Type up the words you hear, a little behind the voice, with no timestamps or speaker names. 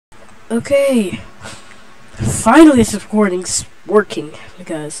Okay, finally this recording's working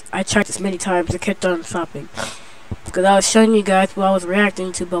because I tried this many times and kept on stopping. Because I was showing you guys what I was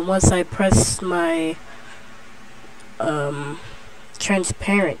reacting to, but once I pressed my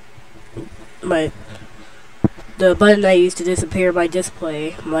transparent, the button I used to disappear my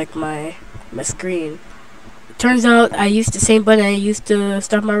display, like my screen. Turns out I used the same button I used to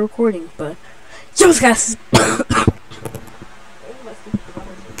stop my recording, but yo guys.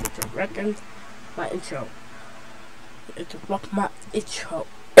 My intro. Interrupt my intro.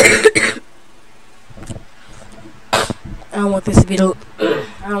 I don't want this to be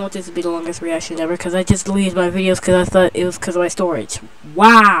the longest reaction ever because I just deleted my videos because I thought it was because of my storage.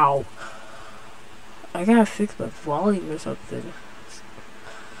 Wow. I gotta fix my volume or something.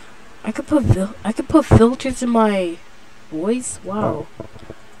 I could put filters in my voice. Wow.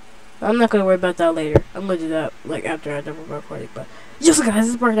 I'm not gonna worry about that later. I'm gonna do that like after I'm done with my recording. But just guys,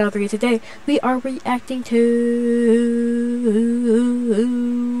 this is part 3. Today we are reacting to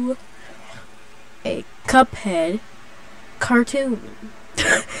a Cuphead cartoon.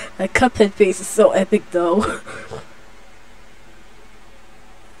 That Cuphead face is so epic though.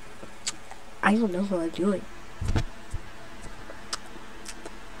 I don't know what I'm doing.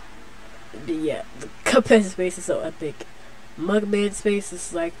 But yeah, the Cuphead's face is so epic. Mugman's face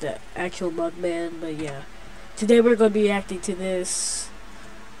is like the actual Mugman, but yeah. Today we're gonna be reacting to this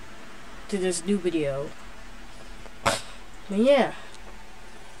new video. But yeah.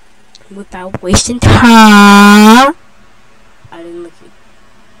 Without wasting time, I didn't look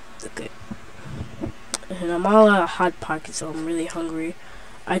good. And I'm all out of Hot Pockets, so I'm really hungry.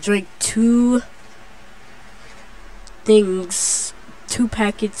 I drank 2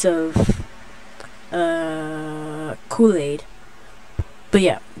 packets of Kool-Aid. But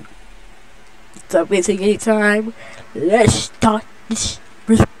yeah, without wasting any time, let's start this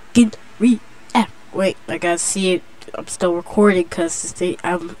freaking react. Wait, I gotta see it. I'm still recording because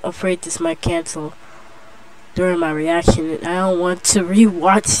I'm afraid this might cancel during my reaction, and I don't want to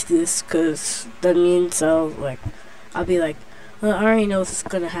rewatch this because that means I'll be like, well, I already know what's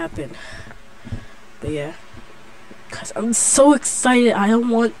gonna happen. But yeah, because I'm so excited, I don't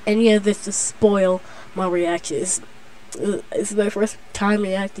want any of this to spoil my reaction. It's my first time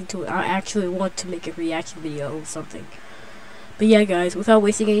reacting to it. I actually want to make a reaction video or something. But yeah, guys, without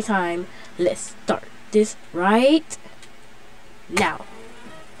wasting any time, let's start this right now.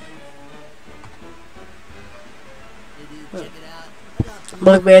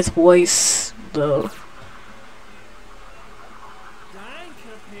 Mugman's voice, though. Dang,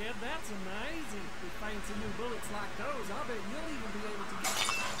 Cuphead, that's amazing. We find some new bullets like those, I bet you'll even be able to get...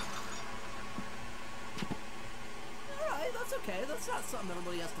 Alright, that's okay. That's not something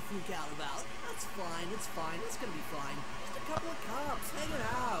everybody has to freak out about. That's fine, it's fine. It's gonna be fine. Just a couple of cops hanging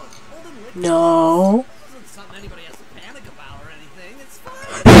out, holding liquor. No. This isn't something anybody has to panic about or anything. It's fine.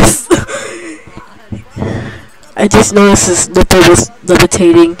 I just noticed his nipple was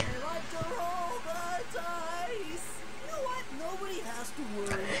levitating.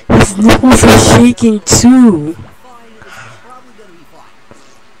 His nipples are shaking too.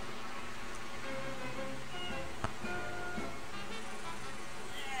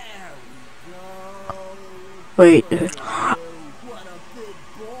 Wait. What a big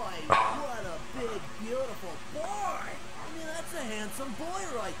boy. What a big, beautiful boy. I mean, that's a handsome boy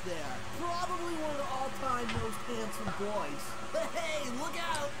right there. Probably one of the all-time most handsome boys. But hey, look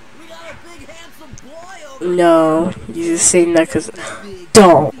out. We got a big, handsome boy over here. No, you just saying that because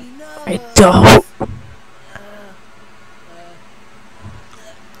don't. I don't.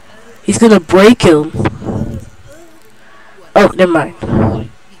 He's gonna break him. Oh, never mind.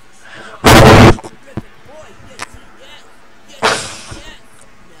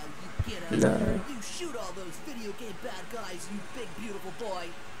 No. You shoot all those video game bad guys, you big beautiful boy.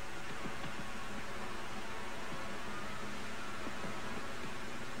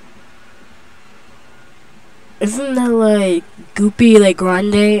 Isn't that like Goopy like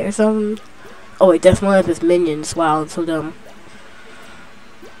Grande or something? Oh wait, that's one of his minions. Wow, I'm so dumb.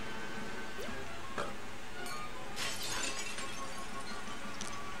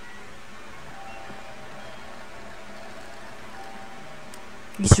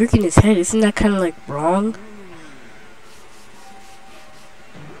 He's shaking his head. Isn't that kind of like wrong?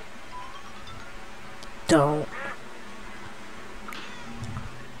 Don't.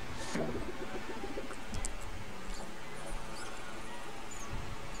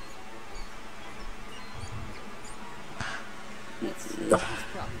 No.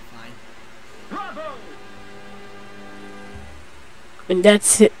 And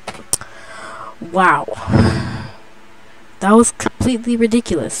that's it. Wow. That was completely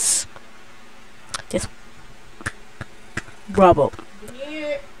ridiculous. Just bravo.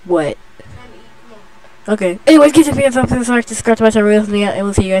 What? Okay. Anyways, get your videos up to the start, subscribe to my channel, and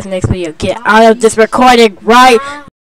we'll see you guys in the next video. Get out of this recording right